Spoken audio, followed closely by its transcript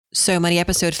So Money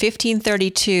episode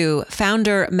 1532,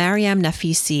 founder Mariam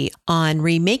Naficy on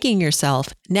Remaking Yourself,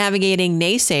 Navigating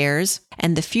Naysayers,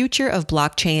 and the Future of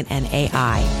Blockchain and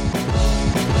AI.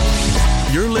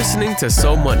 You're listening to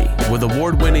So Money with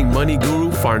award-winning money guru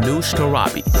Farnoosh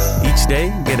Torabi. Each day,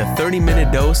 get a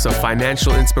 30-minute dose of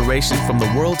financial inspiration from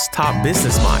the world's top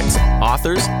business minds,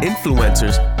 authors,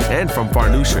 influencers, and from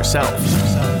Farnoosh herself.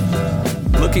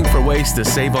 Looking for ways to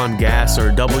save on gas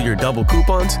or double your double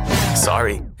coupons?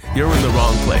 Sorry, you're in the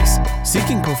wrong place.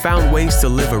 Seeking profound ways to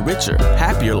live a richer,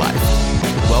 happier life.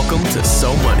 Welcome to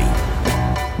So Money.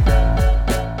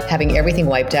 Having everything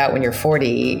wiped out when you're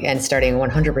 40 and starting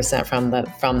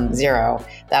 100% from zero,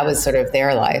 that was sort of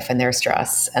their life and their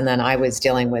stress. And then I was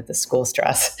dealing with the school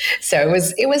stress. So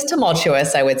it was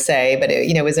tumultuous, I would say, but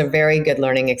it was a very good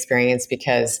learning experience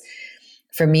because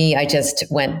for me, I just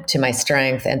went to my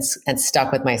strength and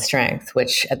stuck with my strength,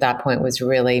 which at that point was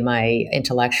really my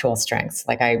intellectual strengths.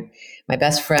 My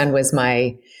best friend was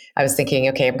I was thinking,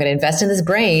 okay, I'm going to invest in this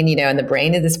brain, and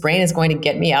this brain is going to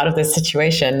get me out of this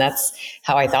situation. That's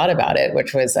how I thought about it,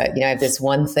 which was, I have this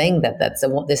one thing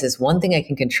this is one thing I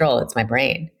can control. It's my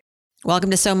brain.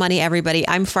 Welcome to So Money, everybody.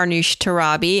 I'm Farnoosh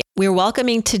Torabi. We're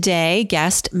welcoming today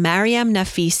guest Mariam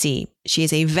Naficy. She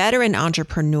is a veteran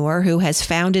entrepreneur who has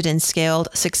founded and scaled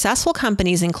successful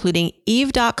companies, including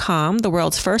Eve.com, the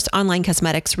world's first online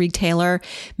cosmetics retailer,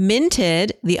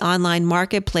 Minted, the online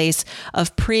marketplace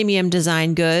of premium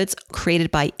design goods created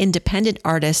by independent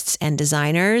artists and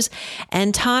designers,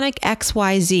 and Tonic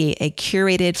XYZ, a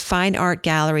curated fine art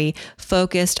gallery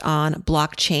focused on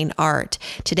blockchain art.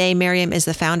 Today, Mariam is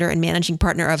the founder and managing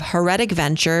partner of Heretic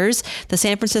Ventures, the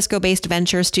San Francisco-based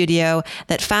venture studio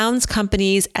that founds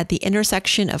companies at the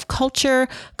intersection of culture,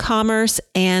 commerce,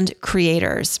 and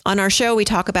creators. On our show, we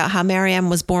talk about how Mariam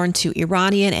was born to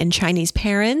Iranian and Chinese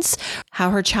parents, how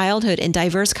her childhood in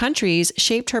diverse countries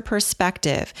shaped her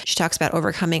perspective. She talks about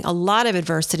overcoming a lot of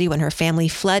adversity when her family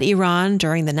fled Iran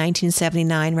during the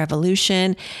 1979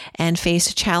 revolution and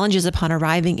faced challenges upon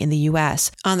arriving in the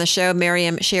U.S. On the show,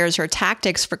 Mariam shares her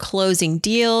tactics for closing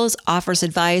deals, offers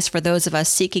advice for those of us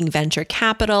seeking venture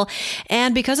capital,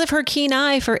 and because of her keen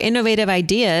eye for innovative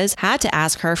ideas, had to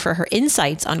ask her for her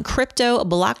insights on crypto,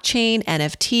 blockchain,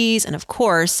 NFTs, and of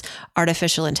course,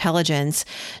 artificial intelligence.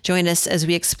 Join us as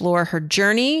we explore her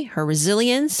journey, her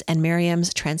resilience, and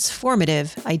Mariam's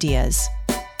transformative ideas.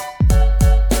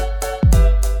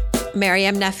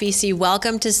 Mariam Naficy,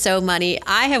 welcome to So Money.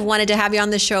 I have wanted to have you on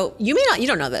the show. You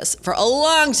don't know this, for a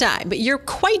long time, but you're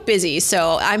quite busy.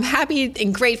 So I'm happy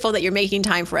and grateful that you're making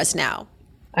time for us now.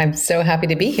 I'm so happy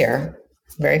to be here.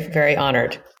 Very, very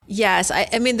honored. Yes.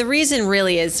 I mean, the reason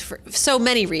really is for so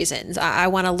many reasons. I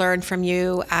want to learn from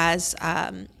you as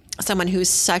someone who's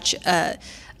such a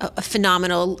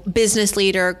phenomenal business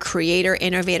leader, creator,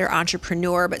 innovator,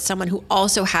 entrepreneur, but someone who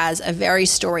also has a very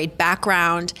storied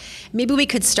background. Maybe we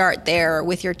could start there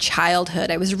with your childhood.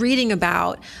 I was reading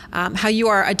about how you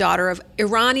are a daughter of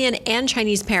Iranian and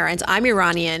Chinese parents. I'm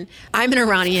Iranian. I'm an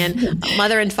Iranian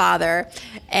mother and father.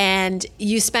 And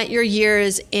you spent your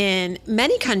years in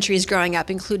many countries growing up,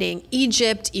 including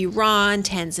Egypt, Iran,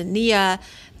 Tanzania.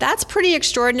 That's pretty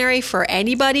extraordinary for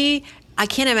anybody. I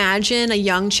can't imagine a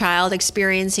young child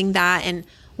experiencing that. And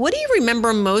what do you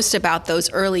remember most about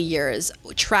those early years,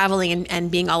 traveling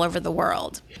and being all over the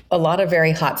world? A lot of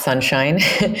very hot sunshine.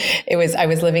 I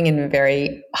was living in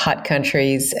very hot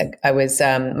countries.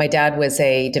 My dad was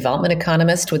a development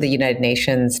economist with the United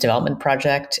Nations Development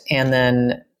Project, and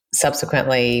then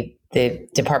subsequently the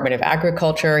Department of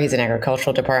Agriculture. He's an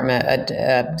agricultural department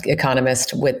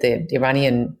economist with the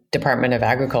Iranian Department of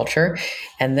Agriculture,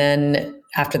 and then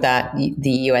after that,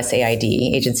 the USAID,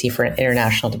 Agency for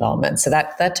International Development. So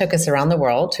that took us around the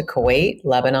world to Kuwait,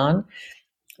 Lebanon,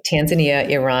 Tanzania,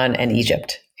 Iran, and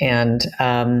Egypt. And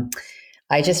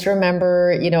I just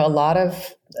remember, a lot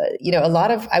of,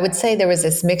 I would say there was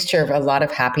this mixture of a lot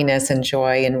of happiness and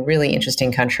joy in really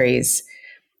interesting countries.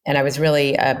 And I was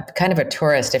really kind of a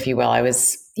tourist, if you will. I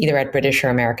was either at British or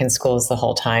American schools the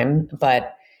whole time,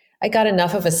 but I got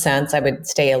enough of a sense. I would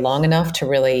stay long enough to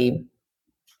really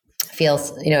feel,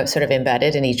 sort of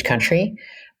embedded in each country.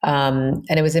 And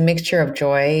it was a mixture of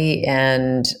joy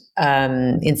and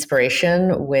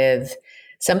inspiration with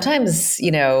sometimes,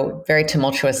 very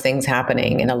tumultuous things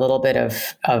happening and a little bit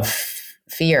of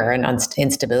fear and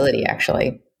instability,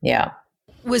 actually. Yeah.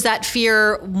 Was that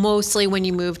fear mostly when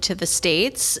you moved to the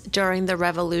States during the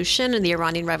revolution and the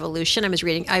Iranian Revolution?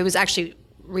 I was actually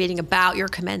reading about your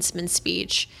commencement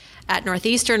speech at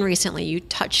Northeastern recently. You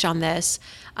touched on this,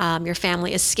 your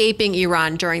family escaping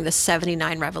Iran during the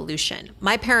 79 revolution.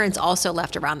 My parents also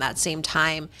left around that same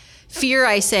time. Fear,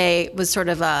 I say, was sort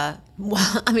of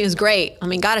Well, I mean, it was great. I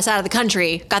mean, got us out of the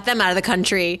country, got them out of the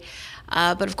country.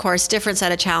 But of course, different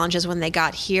set of challenges when they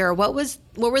got here. What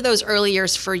were those early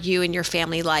years for you and your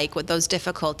family like with those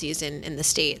difficulties in the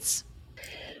States?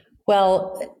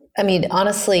 Well, I mean,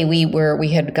 honestly,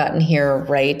 we had gotten here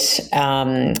right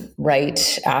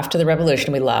after the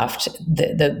revolution. We left.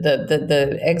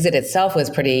 The exit itself was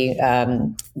pretty,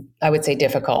 I would say,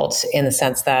 difficult in the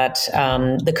sense that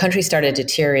the country started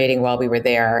deteriorating while we were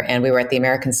there, and we were at the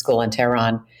American school in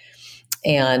Tehran.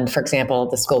 And for example,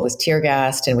 the school was tear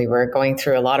gassed, and we were going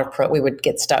through a lot of we would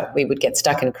get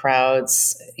stuck in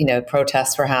crowds.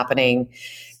 Protests were happening.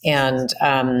 And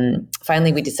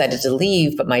finally, we decided to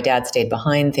leave, but my dad stayed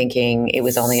behind thinking it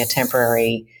was only a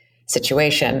temporary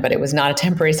situation, but it was not a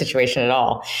temporary situation at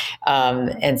all.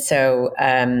 And so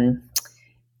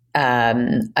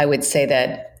I would say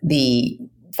that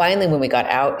finally, when we got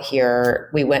out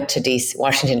here, we went to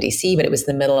Washington, D.C., but it was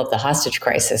the middle of the hostage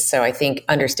crisis. So I think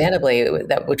understandably,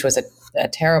 which was a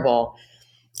terrible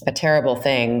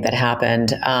thing that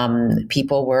happened,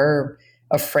 people were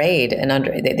afraid, and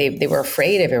they were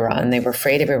afraid of Iran. They were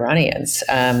afraid of Iranians,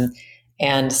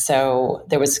 and so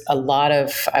there was a lot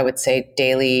of, I would say,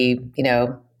 daily,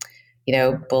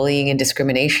 bullying and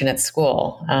discrimination at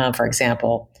school, for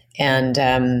example, and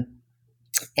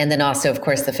then also, of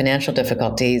course, the financial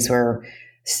difficulties were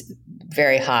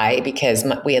very high because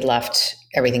we had left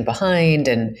everything behind,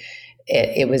 and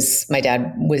my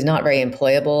dad was not very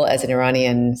employable as an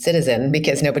Iranian citizen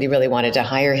because nobody really wanted to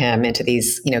hire him into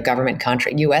these,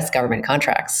 U.S. government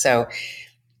contracts. So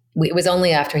it was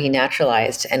only after he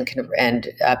naturalized and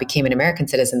became an American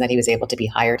citizen that he was able to be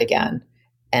hired again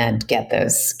and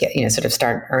sort of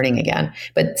start earning again.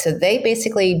 But so they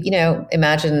basically,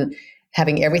 imagine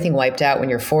having everything wiped out when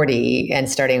you're 40 and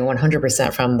starting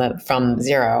 100% from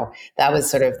zero. That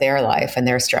was sort of their life and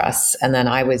their stress. And then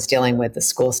I was dealing with the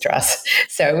school stress.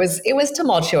 So it was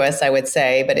tumultuous, I would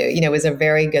say, but it was a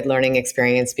very good learning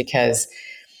experience because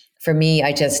for me,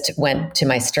 I just went to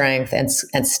my strength and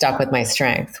stuck with my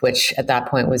strength, which at that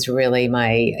point was really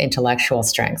my intellectual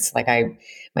strengths. Like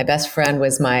my best friend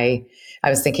was I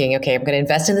was thinking, okay, I'm going to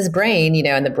invest in this brain,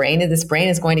 and this brain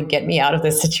is going to get me out of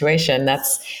this situation.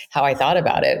 That's how I thought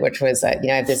about it, which was, I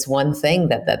have this one thing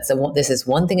this is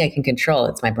one thing I can control.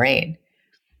 It's my brain.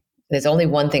 There's only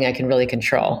one thing I can really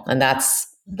control. And that's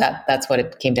what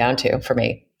it came down to for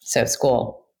me. So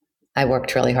school, I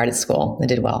worked really hard at school and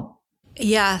did well.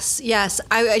 Yes.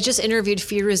 I just interviewed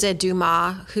Firuzeh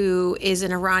Duma, who is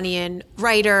an Iranian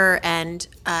writer, and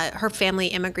her family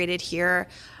immigrated here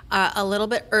a little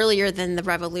bit earlier than the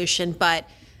revolution, but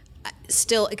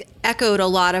still echoed a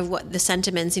lot of what the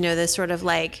sentiments, this sort of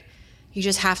like, you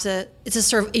just have to,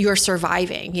 you're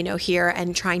surviving, here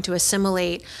and trying to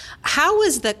assimilate. How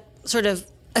was the sort of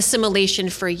assimilation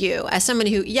for you as someone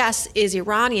who, yes, is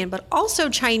Iranian, but also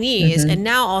Chinese and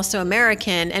now also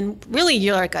American, and really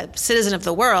you're like a citizen of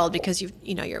the world because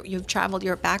you've traveled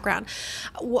your background.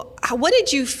 What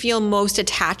did you feel most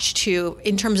attached to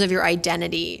in terms of your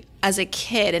identity as a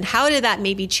kid, and how did that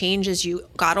maybe change as you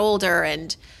got older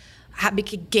and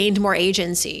gained more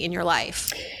agency in your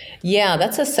life? Yeah,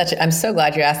 I'm so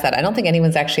glad you asked that. I don't think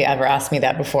anyone's actually ever asked me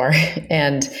that before.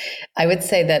 And I would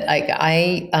say that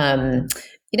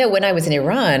when I was in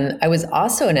Iran, I was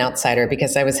also an outsider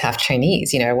because I was half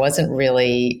Chinese. I wasn't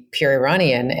really pure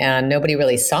Iranian, and nobody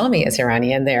really saw me as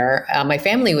Iranian there. My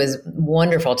family was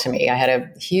wonderful to me. I had a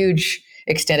huge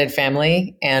extended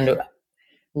family and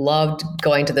loved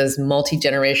going to those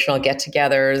multi-generational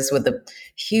get-togethers with the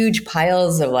huge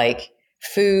piles of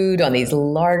food on these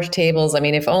large tables. I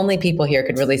mean, if only people here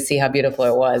could really see how beautiful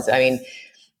it was. I mean,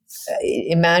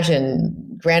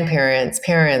 imagine grandparents,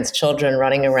 parents, children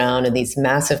running around in these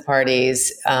massive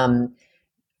parties,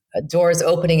 doors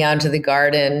opening out into the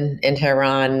garden in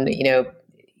Tehran,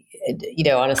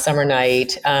 on a summer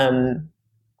night.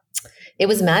 It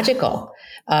was magical.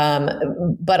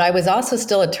 But I was also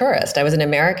still a tourist. I was an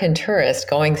American tourist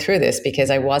going through this because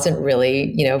I wasn't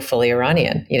really, fully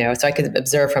Iranian, so I could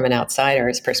observe from an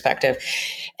outsider's perspective.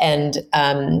 And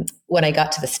when I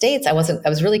got to the States, I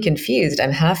was really confused.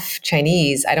 I'm half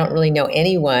Chinese. I don't really know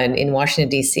anyone in Washington,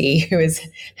 D.C. who is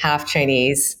half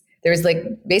Chinese. There was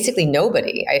basically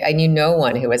nobody. I knew no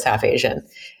one who was half Asian.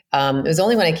 It was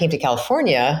only when I came to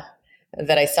California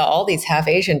that I saw all these half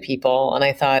Asian people, and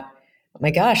I thought, oh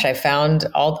my gosh, I found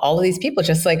all of these people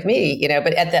just like me,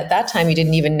 but at that time, you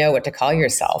didn't even know what to call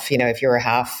yourself, if you were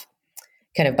half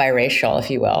kind of biracial, if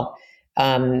you will.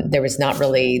 There was not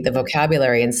really the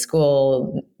vocabulary in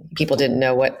school. People didn't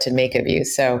know what to make of you.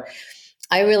 So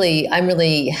I'm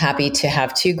really happy to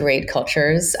have two great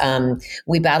cultures.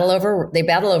 They battle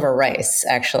over rice,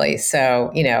 actually.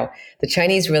 So, the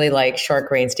Chinese really like short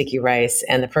grain, sticky rice,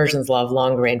 and the Persians love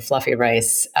long grain, fluffy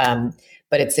rice.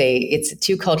 But it's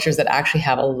two cultures that actually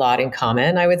have a lot in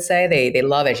common. I would say they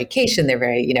love education. They're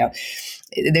very,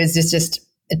 there's just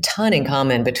a ton in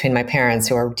common between my parents,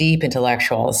 who are deep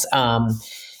intellectuals.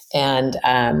 And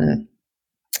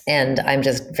I'm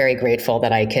just very grateful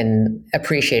that I can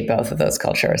appreciate both of those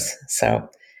cultures. So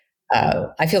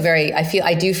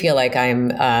I do feel like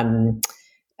I'm,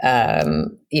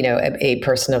 a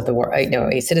person of the world,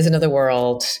 a citizen of the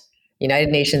world.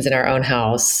 United Nations in our own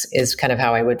house is kind of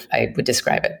how I would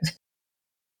describe it.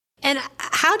 And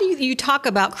how do you talk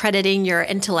about crediting your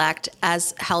intellect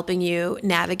as helping you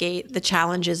navigate the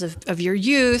challenges of your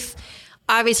youth?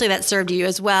 Obviously, that served you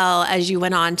as well as you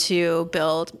went on to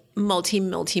build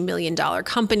multi-million dollar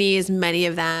companies, many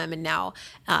of them, and now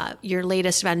your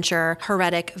latest venture,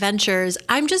 Heretic Ventures.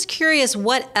 I'm just curious,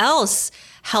 what else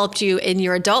helped you in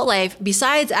your adult life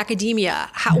besides academia?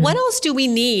 What else do we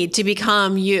need to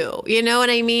become you? You know what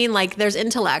I mean? Like, there's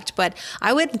intellect, but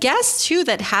I would guess too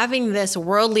that having this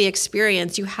worldly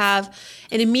experience, you have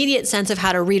an immediate sense of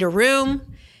how to read a room.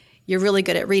 You're really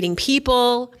good at reading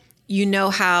people. You know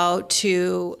how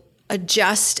to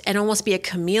adjust and almost be a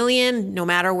chameleon no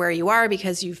matter where you are,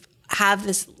 because you have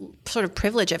this sort of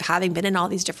privilege of having been in all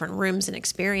these different rooms and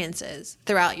experiences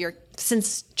throughout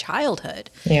since childhood.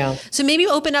 Yeah. So maybe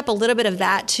open up a little bit of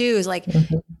that too, is like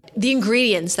the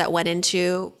ingredients that went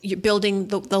into you building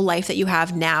the life that you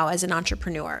have now as an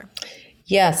entrepreneur.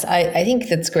 Yes, I think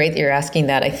that's great that you're asking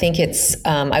that. I think it's,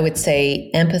 I would say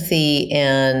empathy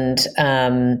and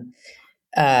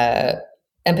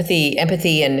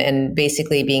and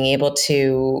basically being able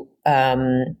to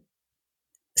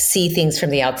see things from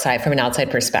the outside, from an outside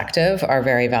perspective, are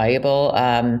very valuable.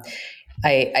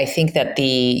 I think that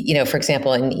for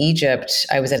example, in Egypt,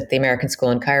 I was at the American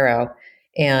school in Cairo,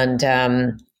 and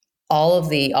all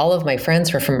of my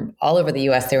friends were from all over the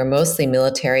U.S. They were mostly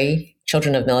military,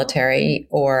 children of military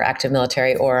or active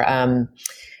military, or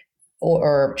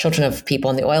children of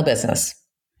people in the oil business.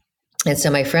 And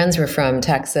so my friends were from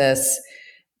Texas,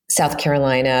 South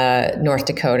Carolina, North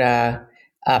Dakota,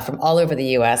 from all over the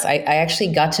U.S. I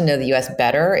actually got to know the U.S.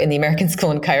 better in the American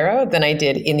school in Cairo than I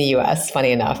did in the U.S.,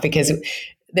 funny enough, because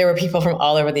there were people from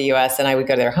all over the U.S. and I would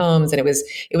go to their homes, and it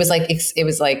was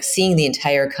like seeing the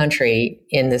entire country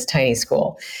in this tiny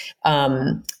school.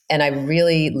 And I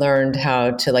really learned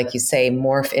how to, like you say,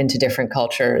 morph into different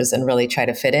cultures and really try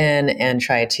to fit in and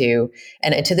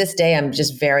and to this day, I'm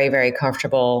just very, very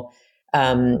comfortable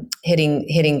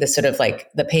hitting the sort of like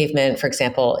the pavement. For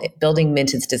example, building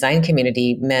Minted's design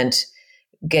community meant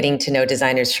getting to know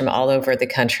designers from all over the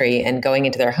country and going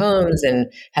into their homes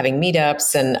and having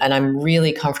meetups. And I'm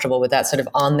really comfortable with that sort of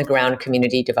on the ground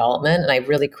community development. And I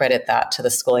really credit that to the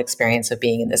school experience of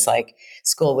being in this like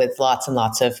school with lots and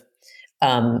lots of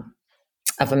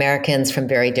Americans from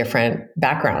very different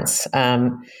backgrounds.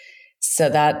 So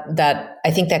that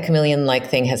I think that chameleon-like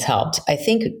thing has helped. I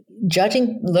think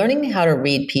learning how to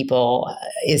read people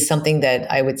is something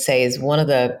that I would say is one of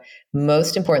the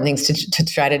most important things to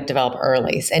try to develop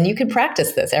early. And you can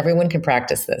practice this. Everyone can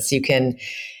practice this. You can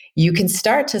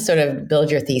start to sort of build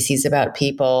your theses about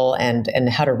people and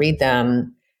how to read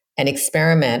them and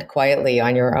experiment quietly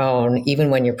on your own,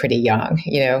 even when you're pretty young.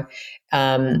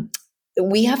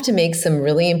 We have to make some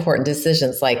really important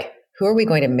decisions, like, who are we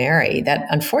going to marry? That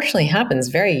unfortunately happens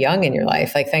very young in your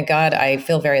life. Like, thank God, I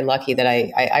feel very lucky that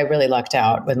I really lucked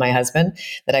out with my husband,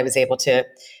 that I was able to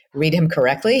read him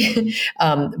correctly.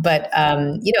 But I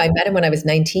met him when I was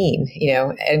 19,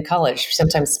 in college.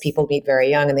 Sometimes people meet very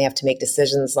young and they have to make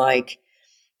decisions like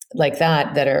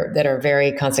that are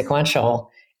very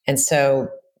consequential. And so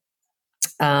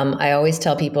I always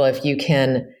tell people, if you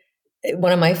can,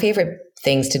 one of my favorite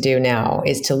things to do now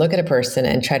is to look at a person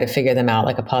and try to figure them out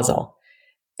like a puzzle.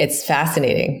 It's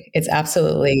fascinating. It's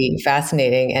absolutely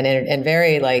fascinating and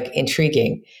very like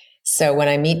intriguing. So when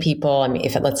I meet people,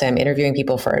 let's say I'm interviewing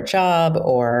people for a job,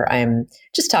 or I'm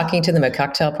just talking to them at a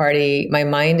cocktail party, my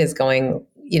mind is going,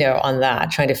 on that,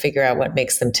 trying to figure out what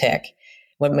makes them tick,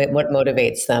 what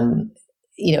motivates them.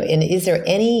 And is there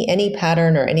any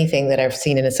pattern or anything that I've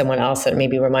seen in someone else that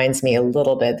maybe reminds me a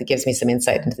little bit, that gives me some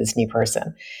insight into this new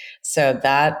person? So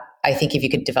that, I think, if you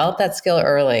could develop that skill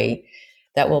early,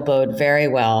 that will bode very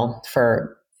well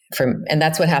and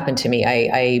that's what happened to me.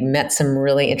 I met some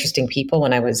really interesting people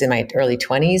when I was in my early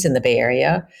 20s in the Bay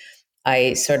Area.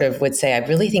 I sort of would say, I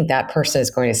really think that person is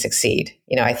going to succeed.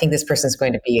 I think this person is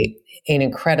going to be an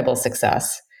incredible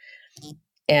success.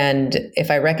 And if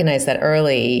I recognize that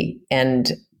early,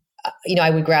 and I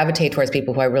would gravitate towards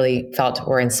people who I really felt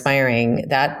were inspiring.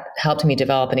 That helped me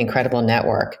develop an incredible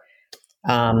network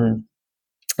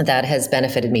that has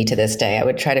benefited me to this day. I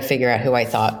would try to figure out who I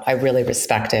thought I really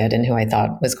respected and who I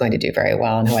thought was going to do very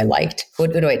well and who I liked. Who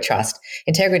do I trust?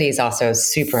 Integrity is also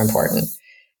super important,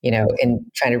 in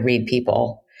trying to read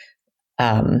people.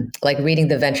 Like reading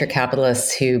the venture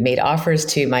capitalists who made offers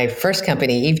to my first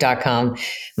company, Eve.com,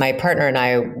 my partner and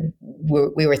I,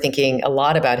 we were thinking a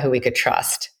lot about who we could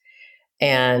trust.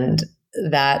 And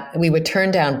that we would turn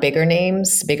down bigger name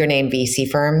VC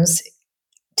firms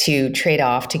to trade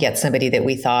off to get somebody that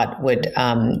we thought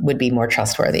would be more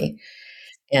trustworthy.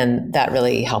 And that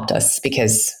really helped us,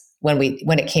 because when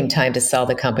it came time to sell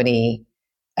the company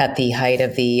at the height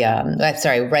of the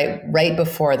right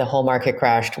before the whole market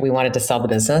crashed, we wanted to sell the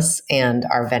business, and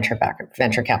our venture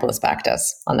capitalists backed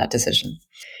us on that decision.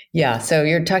 Yeah, so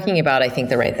you're talking about, I think,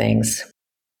 the right things.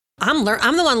 I'm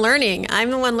the one learning.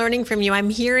 I'm the one learning from you. I'm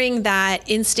hearing that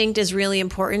instinct is really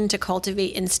important, to cultivate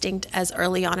instinct as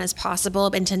early on as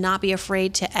possible, and to not be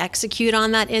afraid to execute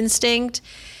on that instinct.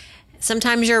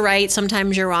 Sometimes you're right,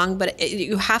 sometimes you're wrong, but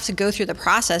you have to go through the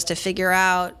process to figure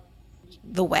out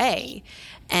the way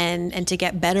and to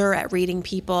get better at reading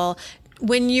people.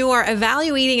 When you are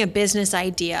evaluating a business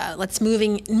idea, let's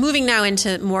moving now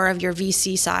into more of your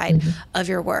VC side of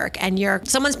your work, and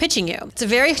someone's pitching you. It's a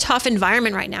very tough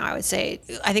environment right now, I would say.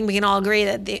 I think we can all agree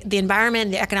that the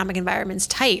environment, the economic environment's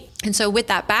tight. And so with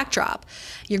that backdrop,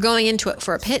 you're going into it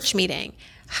for a pitch meeting.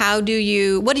 What do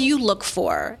you look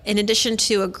for in addition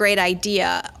to a great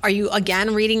idea? Are you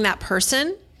again reading that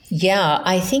person? Yeah,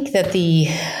 I think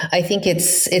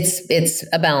it's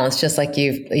a balance, just like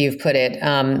you've put it.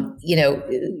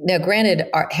 Now granted,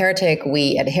 at Heretic,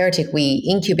 we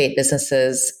incubate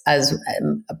businesses as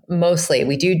mostly.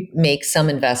 We do make some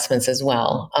investments as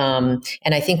well,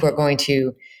 and I think we're going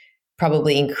to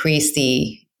probably increase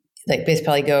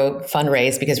basically go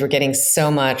fundraise, because we're getting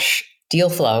so much deal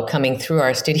flow coming through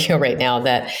our studio right now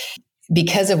that,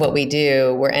 because of what we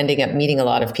do, we're ending up meeting a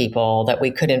lot of people that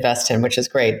we could invest in, which is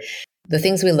great. The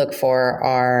things we look for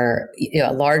are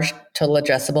a large total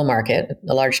addressable market,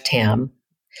 a large TAM.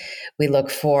 We look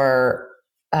for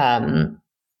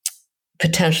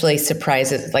potentially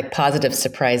surprises, like positive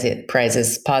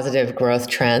surprises, positive growth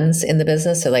trends in the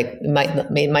business. So it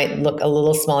might look a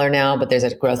little smaller now, but there's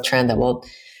a growth trend that will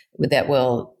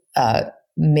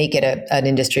make it an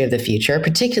industry of the future,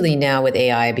 particularly now with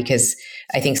AI, because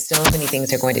I think so many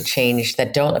things are going to change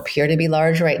that don't appear to be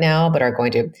large right now, but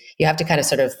you have to kind of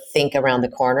sort of think around the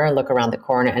corner, look around the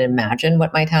corner, and imagine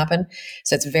what might happen.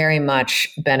 So it's very much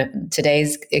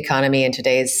today's economy and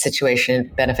today's situation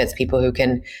benefits people who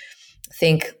can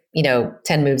think, 10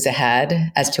 moves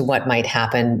ahead as to what might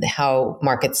happen, how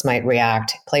markets might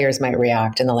react, players might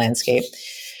react in the landscape.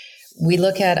 We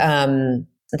look at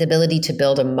the ability to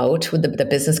build a moat. The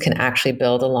business can actually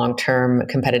build a long-term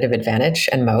competitive advantage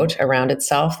and moat around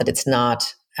itself, that it's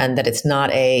not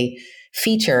a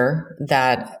feature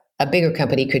that a bigger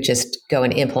company could just go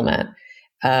and implement.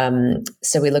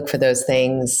 So we look for those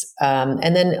things.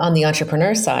 And then on the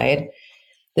entrepreneur side,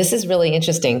 this is really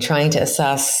interesting, trying to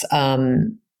assess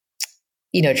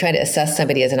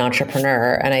somebody as an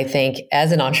entrepreneur. And I think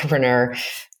as an entrepreneur,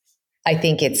 I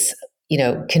think it's,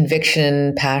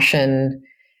 conviction, passion,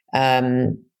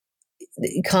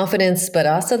 confidence, but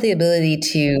also the ability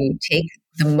to take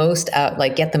the most out,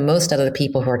 get the most out of the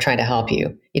people who are trying to help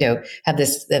you. Have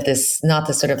this not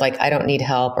this sort of I don't need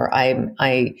help, or I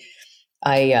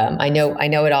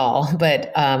know it all,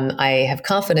 but I have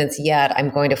confidence. Yet I'm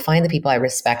going to find the people I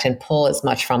respect and pull as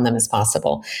much from them as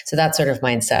possible. So that sort of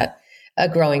mindset, a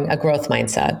growth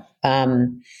mindset.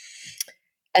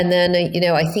 And then,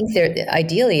 I think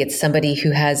ideally it's somebody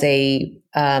who has a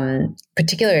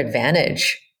particular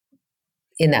advantage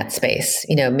in that space.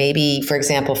 Maybe, for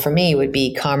example, for me, it would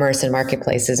be commerce and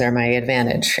marketplaces are my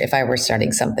advantage if I were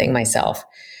starting something myself.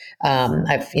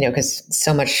 Because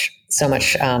so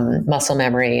much muscle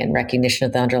memory and recognition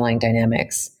of the underlying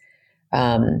dynamics.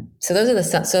 So those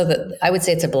are I would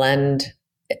say it's a blend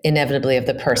inevitably of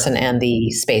the person and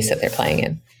the space that they're playing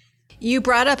in. You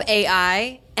brought up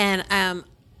AI, and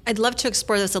I'd love to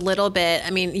explore this a little bit. I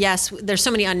mean, yes, there's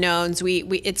so many unknowns.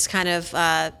 It's kind of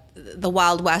the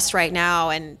Wild West right now,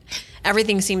 and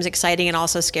everything seems exciting and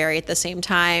also scary at the same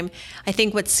time. I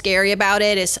think what's scary about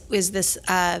it is this.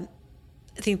 I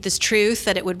think this truth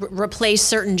that it would replace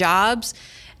certain jobs.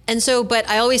 And so, but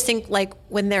I always think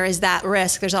when there is that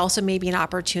risk, there's also maybe an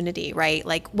opportunity, right?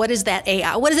 What is that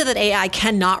AI? What is it that AI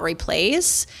cannot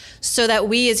replace, so that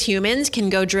we as humans can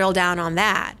go drill down on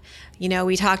that?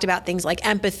 We talked about things like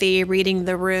empathy, reading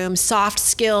the room, soft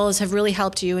skills have really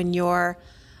helped you in your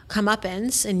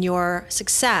comeuppance in your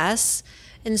success.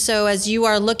 And so as you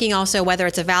are looking also, whether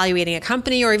it's evaluating a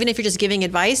company or even if you're just giving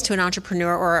advice to an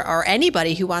entrepreneur or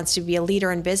anybody who wants to be a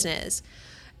leader in business,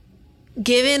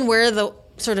 given where the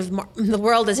sort of the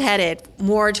world is headed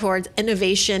more towards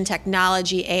innovation,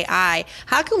 technology, AI,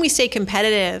 how can we stay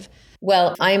competitive?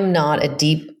 Well, I'm not a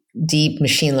deep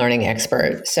machine learning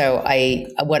expert. So I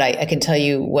can tell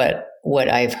you what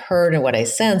I've heard and what I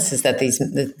sense is that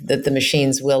the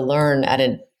machines will learn at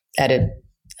an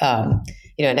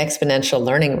exponential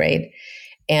learning rate.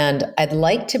 And what I'd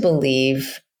like to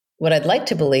believe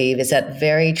is that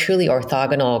very truly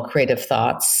orthogonal creative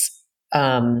thoughts,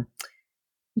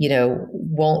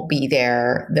 won't be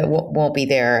there.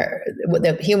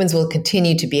 That humans will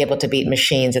continue to be able to beat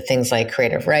machines at things like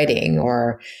creative writing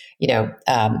or,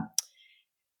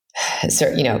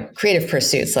 creative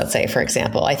pursuits, let's say, for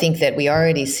example. I think that we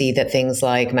already see that things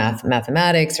like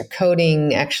mathematics or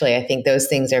coding, actually, I think those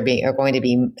things are going to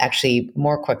be actually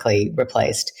more quickly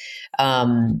replaced.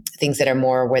 Things that are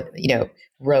more where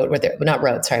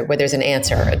there's an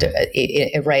answer,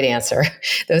 a right answer.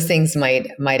 Those things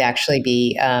might actually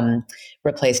be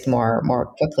replaced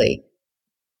more quickly.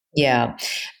 Yeah.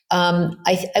 One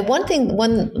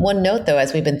note though,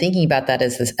 as we've been thinking about that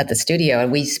is at the studio,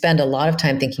 and we spend a lot of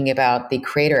time thinking about the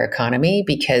creator economy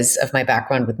because of my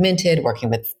background with Minted,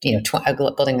 working with,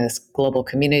 building this global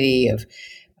community of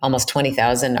almost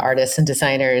 20,000 artists and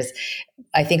designers.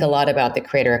 I think a lot about the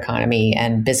creator economy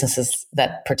and businesses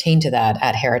that pertain to that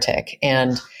at Heretic.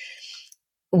 And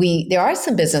there are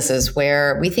some businesses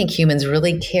where we think humans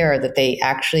really care that they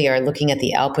actually are looking at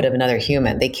the output of another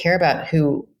human. They care about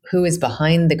who is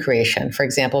behind the creation. For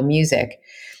example, music.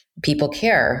 People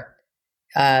care,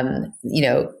 who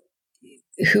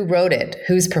wrote it,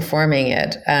 who's performing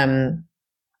it.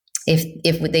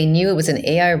 If they knew it was an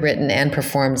AI written and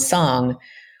performed song,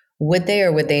 would they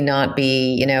or would they not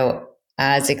be,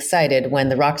 as excited when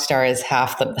the rock star is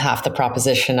half the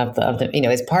proposition of the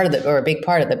is part of or a big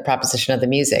part of the proposition of the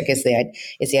music is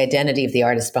the identity of the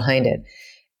artist behind it.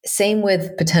 Same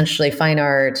with potentially fine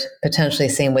art, potentially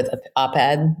same with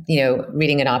op-ed,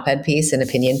 reading an op-ed piece, an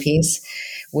opinion piece.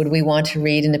 Would we want to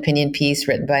read an opinion piece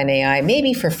written by an AI?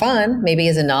 Maybe for fun, maybe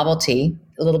as a novelty,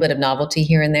 a little bit of novelty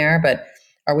here and there, but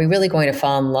are we really going to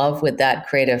fall in love with that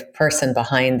creative person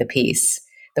behind the piece?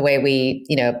 The way we,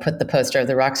 put the poster of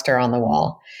the rock star on the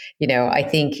wall.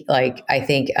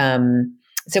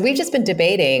 So we've just been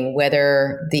debating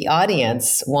whether the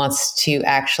audience wants to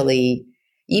actually,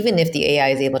 even if the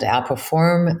AI is able to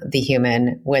outperform the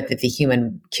human, whether the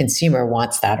human consumer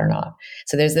wants that or not.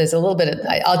 So there's a little bit of,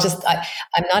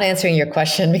 I'm not answering your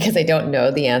question because I don't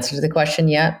know the answer to the question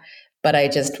yet, but I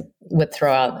just would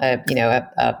throw out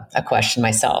a question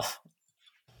myself.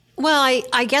 Well,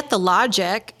 I get the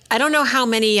logic. I don't know how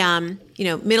many,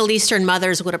 Middle Eastern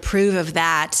mothers would approve of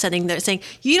that, saying,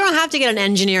 you don't have to get an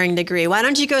engineering degree. Why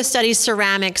don't you go study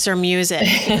ceramics or music?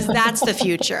 Because that's the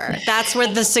future. That's where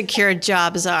the secure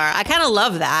jobs are. I kind of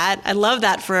love that. I love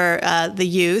that for the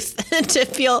youth to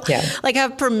feel like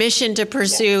have permission to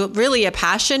pursue really a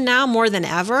passion now more than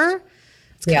ever.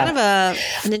 It's kind of an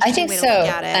interesting way to look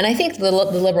at it. And I think the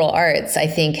liberal arts,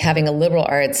 having a liberal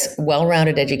arts,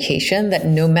 well-rounded education that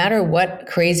no matter what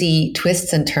crazy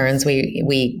twists and turns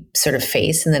we sort of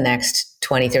face in the next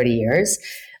 20, 30 years,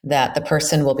 that the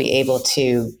person will be able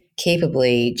to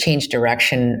capably change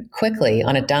direction quickly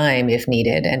on a dime if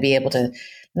needed and be able to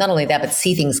not only that, but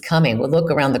see things coming. We'll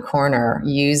look around the corner,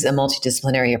 use a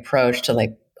multidisciplinary approach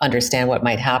to understand what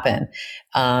might happen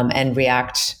and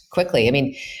react quickly. I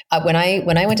mean, when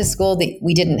I went to school,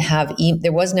 we didn't have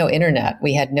there was no internet.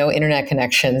 We had no internet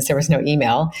connections. There was no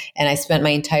email, and I spent my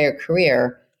entire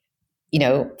career,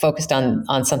 focused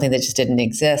on something that just didn't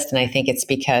exist. And I think it's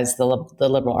because the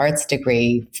liberal arts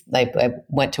degree, I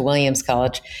went to Williams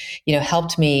College,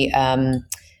 helped me,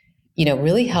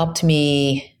 really helped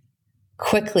me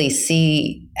quickly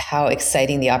see how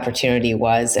exciting the opportunity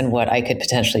was and what I could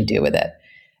potentially do with it.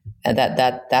 And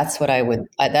that's what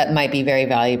that might be very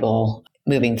valuable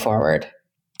moving forward.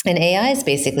 And AI is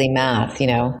basically math,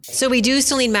 So we do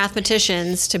still need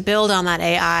mathematicians to build on that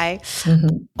AI.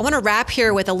 Mm-hmm. I want to wrap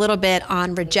here with a little bit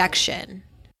on rejection.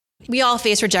 We all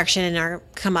face rejection in our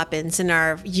comeuppance, in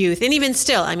our youth, and even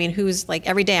still, who's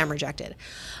every day I'm rejected.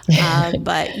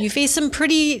 But you face some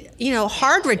pretty,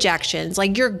 hard rejections,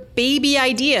 like your baby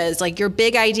ideas, your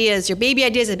baby ideas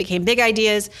that became big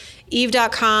ideas.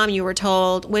 Eve.com, you were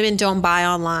told women don't buy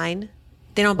online.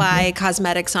 They don't buy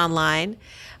cosmetics online.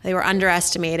 They were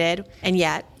underestimated. And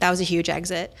yet that was a huge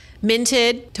exit.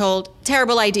 Minted, told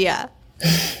terrible idea.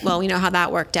 Well, we know how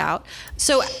that worked out.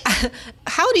 So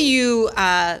how do you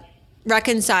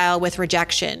reconcile with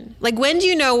rejection? Like, when do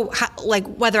you know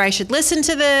whether I should listen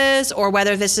to this or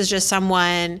whether this is just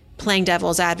someone playing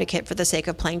devil's advocate for the sake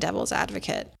of playing devil's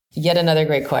advocate? Yet another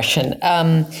great question.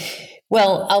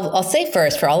 Well, I'll say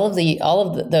first, for all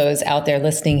of those out there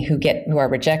listening who are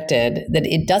rejected, that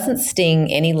it doesn't sting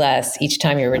any less each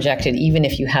time you're rejected, even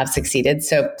if you have succeeded.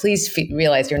 So please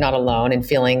realize you're not alone in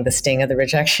feeling the sting of the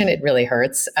rejection. It really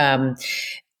hurts.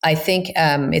 I think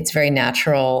it's very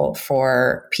natural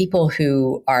for people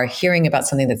who are hearing about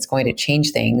something that's going to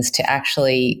change things to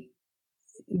actually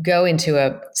go into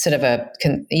a sort of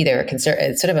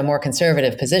a more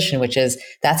conservative position, which is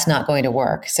that's not going to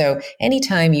work. So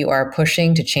anytime you are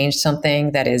pushing to change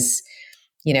something that is,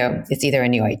 it's either a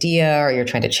new idea or you're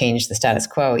trying to change the status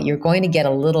quo, you're going to get a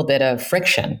little bit of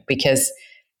friction because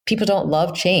people don't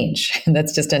love change.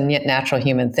 That's just a natural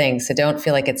human thing. So don't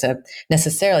feel like it's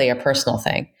necessarily a personal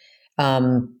thing.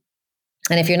 And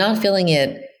if you're not feeling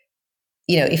it,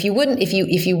 if you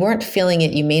weren't feeling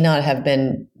it, you may not have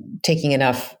been taking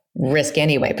enough risk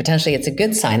anyway. Potentially, it's a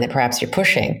good sign that perhaps you're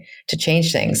pushing to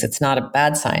change things. It's not a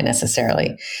bad sign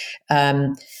necessarily.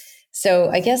 So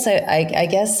I guess I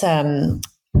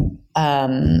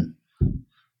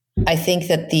think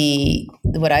that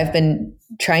what I've been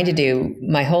trying to do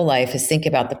my whole life is think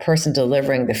about the person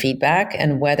delivering the feedback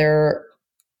and whether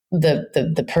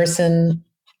the person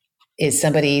is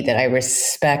somebody that I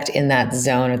respect in that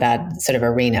zone or that sort of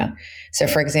arena. So,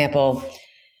 for example,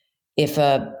 if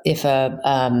a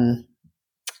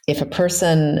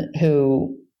person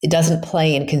who doesn't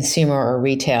play in consumer or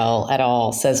retail at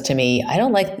all says to me, I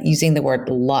don't like using the word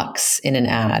luxe in an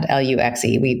ad,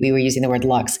 L-U-X-E. We were using the word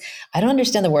luxe. I don't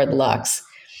understand the word luxe.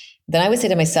 Then I would say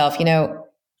to myself,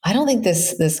 I don't think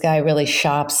this guy really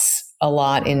shops a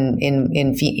lot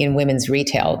in women's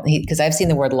retail, because I've seen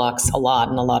the word luxe a lot,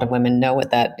 and a lot of women know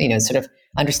what that, sort of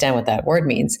understand what that word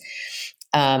means.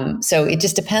 So it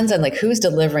just depends on who's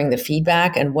delivering the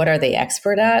feedback and what are they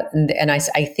expert at. And I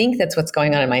think that's what's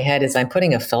going on in my head is I'm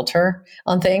putting a filter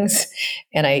on things,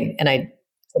 and I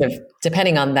sort of,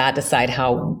 depending on that, decide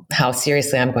how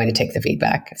seriously I'm going to take the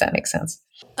feedback, if that makes sense.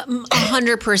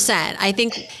 100%. I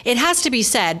think it has to be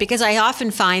said, because I often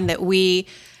find that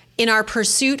in our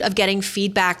pursuit of getting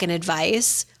feedback and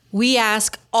advice, we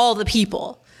ask all the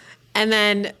people. And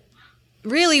then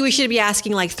really we should be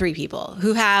asking 3 people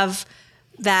who have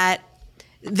that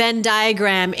Venn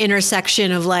diagram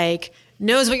intersection of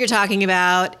knows what you're talking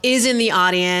about, is in the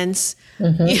audience,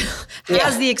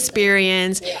 has the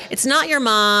experience. Yeah. It's not your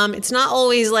mom. It's not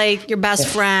always your best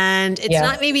friend. It's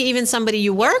not maybe even somebody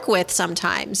you work with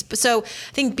sometimes. So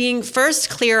I think being first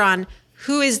clear on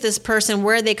who is this person,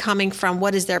 where are they coming from,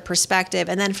 what is their perspective,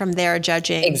 and then from there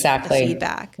judging the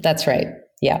feedback. That's right.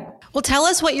 Yeah. Well, tell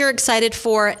us what you're excited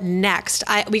for next.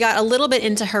 We got a little bit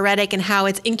into Heretic and how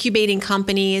it's incubating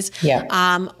companies.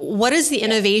 Yeah. What is the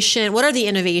innovation? What are the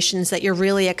innovations that you're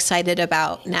really excited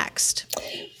about next?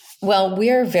 Well,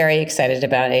 we're very excited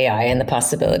about AI and the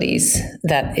possibilities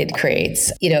that it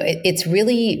creates. It's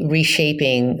really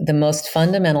reshaping the most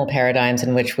fundamental paradigms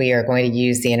in which we are going to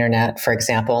use the internet, for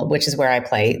example, which is where I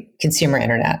play, consumer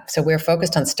internet. So we're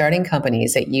focused on starting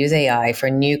companies that use AI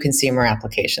for new consumer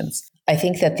applications. I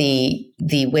think that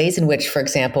the ways in which, for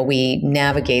example, we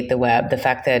navigate the web, the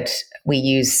fact that we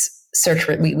use search,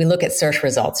 we look at search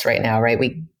results right now, right?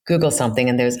 We Google something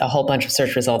and there's a whole bunch of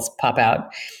search results pop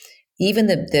out. Even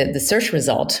the search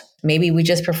result, maybe we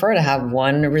just prefer to have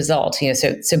one result.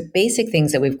 So basic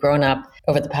things that we've grown up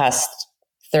over the past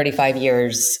 35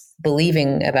 years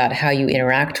believing about how you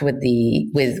interact with the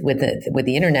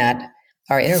internet,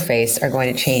 our interface, are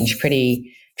going to change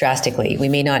pretty drastically. We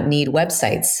may not need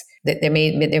websites. There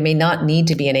may not need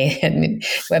to be any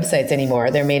websites anymore.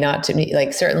 There may not to be,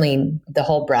 certainly the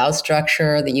whole browse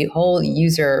structure, the whole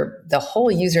user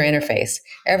interface,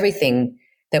 everything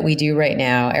that we do right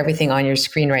now, everything on your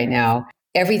screen right now,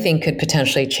 everything could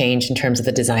potentially change in terms of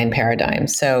the design paradigm.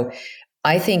 So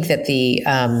I think that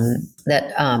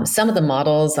some of the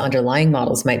models, the underlying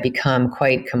models, might become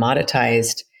quite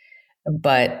commoditized,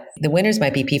 but the winners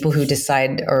might be people who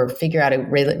decide or figure out a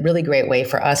really great way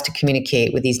for us to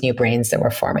communicate with these new brains that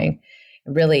we're forming.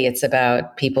 Really, it's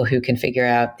about people who can figure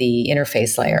out the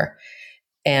interface layer.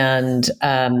 And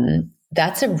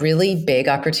that's a really big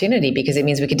opportunity because it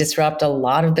means we could disrupt a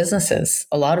lot of businesses.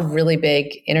 A lot of really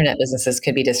big internet businesses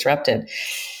could be disrupted.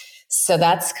 So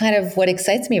that's kind of what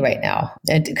excites me right now.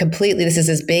 And completely, this is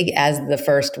as big as the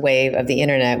first wave of the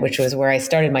internet, which was where I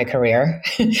started my career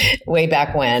way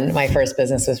back when. My first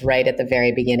business was right at the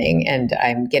very beginning. And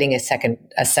I'm getting a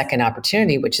second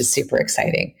opportunity, which is super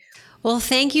exciting. Well,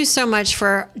 thank you so much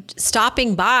for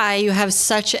stopping by. You have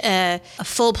such a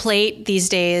full plate these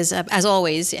days, as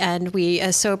always, and we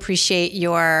so appreciate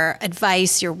your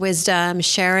advice, your wisdom,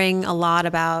 sharing a lot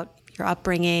about your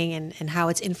upbringing and how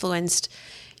it's influenced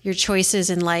your choices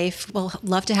in life. We'll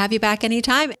love to have you back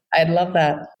anytime. I'd love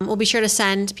that. We'll be sure to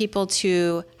send people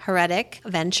to Heretic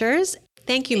Ventures.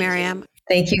 Thank you, Mariam.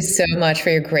 Thank you so much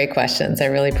for your great questions. I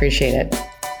really appreciate it.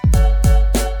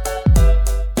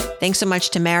 Thanks so much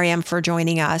to Mariam for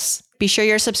joining us. Be sure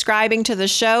you're subscribing to the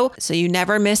show so you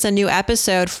never miss a new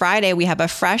episode. Friday, we have a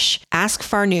fresh Ask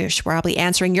Farnoosh, where I'll be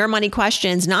answering your money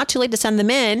questions. Not too late to send them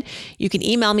in. You can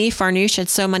email me,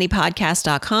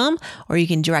 farnoosh@somoneypodcast.com, or you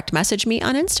can direct message me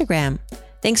on Instagram.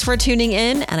 Thanks for tuning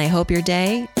in, and I hope your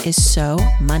day is so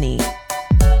money.